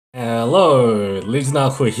Hello,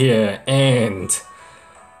 LegendAqua here, and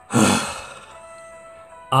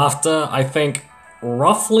after I think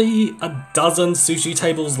roughly a dozen sushi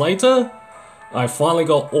tables later, I finally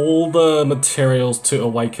got all the materials to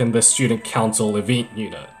awaken the student council event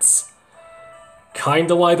units.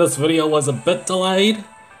 Kinda why this video was a bit delayed,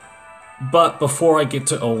 but before I get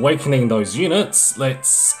to awakening those units,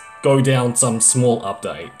 let's go down some small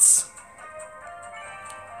updates.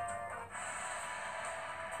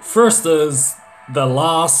 First is, the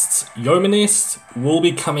last Yomi Nest will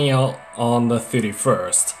be coming out on the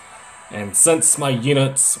 31st. And since my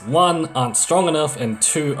units, 1, aren't strong enough, and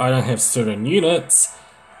 2, I don't have certain units,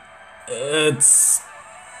 it's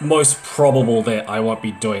most probable that I won't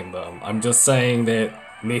be doing them. I'm just saying that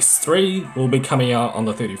Nest 3 will be coming out on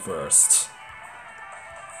the 31st.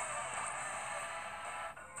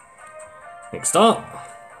 Next up,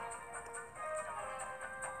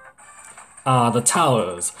 the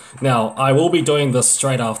towers. Now, I will be doing this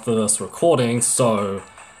straight after this recording, so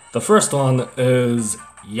the first one is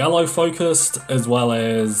yellow focused as well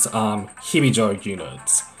as Hibijo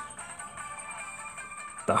units.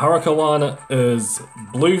 The Haruka one is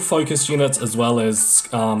blue focused units as well as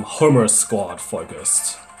Homer Squad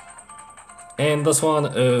focused. And this one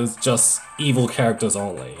is just evil characters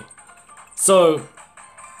only. So,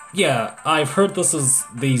 yeah, I've heard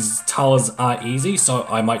these towers are easy, so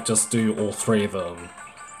I might just do all 3 of them.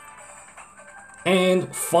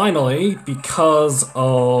 And finally, because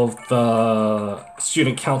of the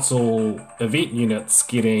student council event units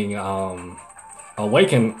getting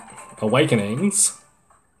awakenings,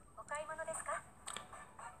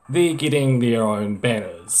 they're getting their own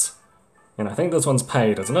banners. And I think this one's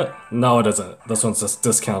paid, isn't it? No, it isn't. This one's just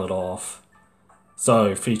discounted off.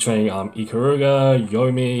 So, featuring Ikaruga,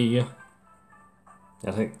 Yomi,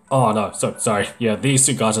 I think... Oh, no, sorry. Yeah, these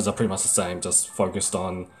 2 gachas are pretty much the same, just focused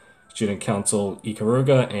on Student Council,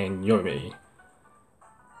 Ikaruga, and Yomi.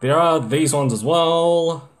 There are these ones as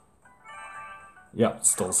well. Yep,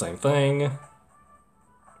 still the same thing.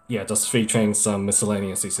 Yeah, just featuring some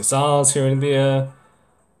miscellaneous SSRs here and there.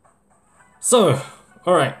 So,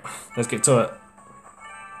 alright, let's get to it.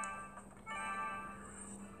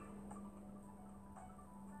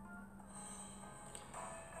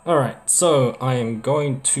 Alright, so I am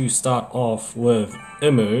going to start off with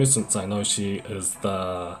Imu, since I know she is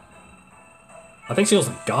the... I think she was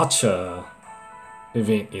a gacha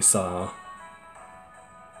event SR.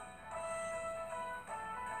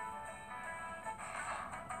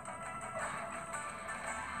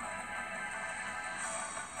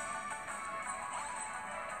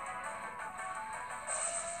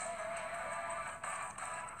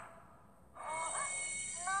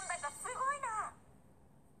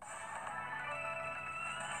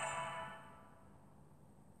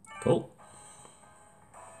 Cool.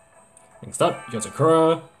 Next up,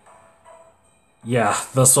 Yozakura. Yeah,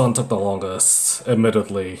 this one took the longest,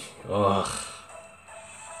 admittedly. Ugh.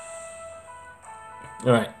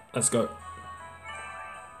 Alright, let's go.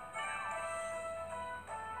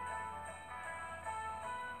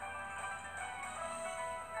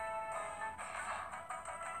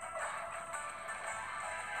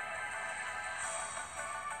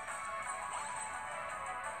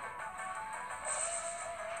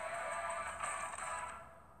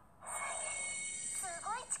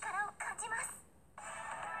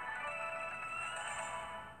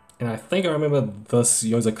 And I think I remember this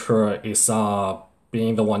Yozakura SR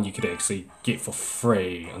being the one you could actually get for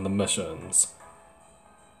free in the missions.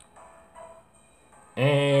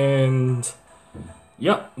 And...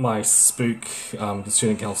 yep, my spook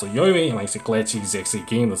student council Yomi, I'm actually glad she's actually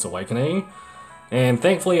getting this awakening. And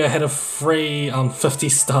thankfully I had a free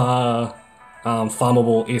 50-star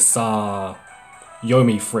farmable SR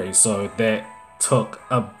Yomi free, so that took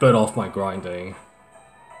a bit off my grinding.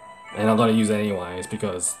 And I'm gonna use it anyways,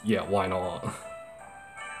 because, yeah, why not?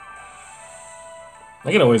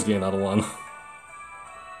 I can always get another one.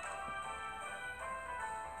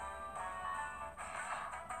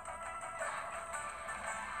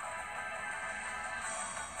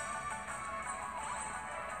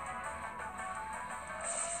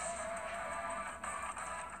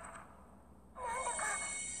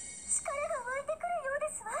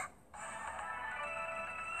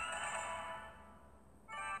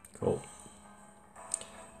 Cool.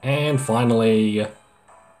 And finally,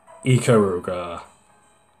 Ikaruga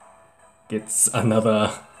gets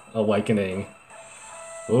another awakening.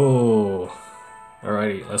 Ooh.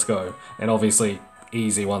 Alrighty, let's go. And obviously,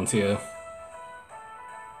 easy ones here.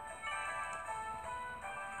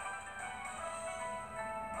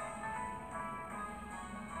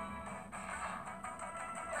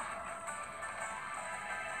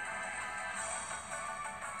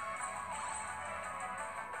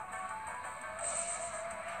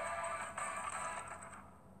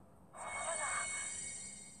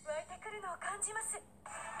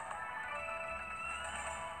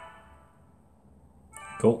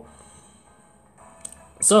 Cool.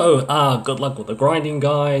 So, good luck with the grinding,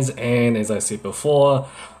 guys, and as I said before,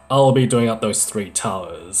 I'll be doing up those 3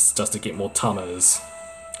 towers, just to get more tamas.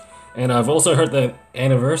 And I've also heard that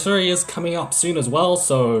anniversary is coming up soon as well,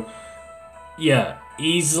 so yeah,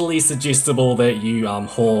 easily suggestible that you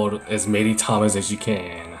hoard as many tamas as you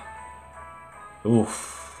can.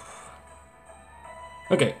 Oof.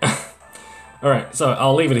 Okay. Alright, so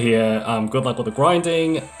I'll leave it here. Good luck with the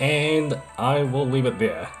grinding, and I will leave it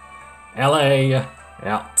there. LA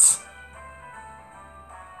out.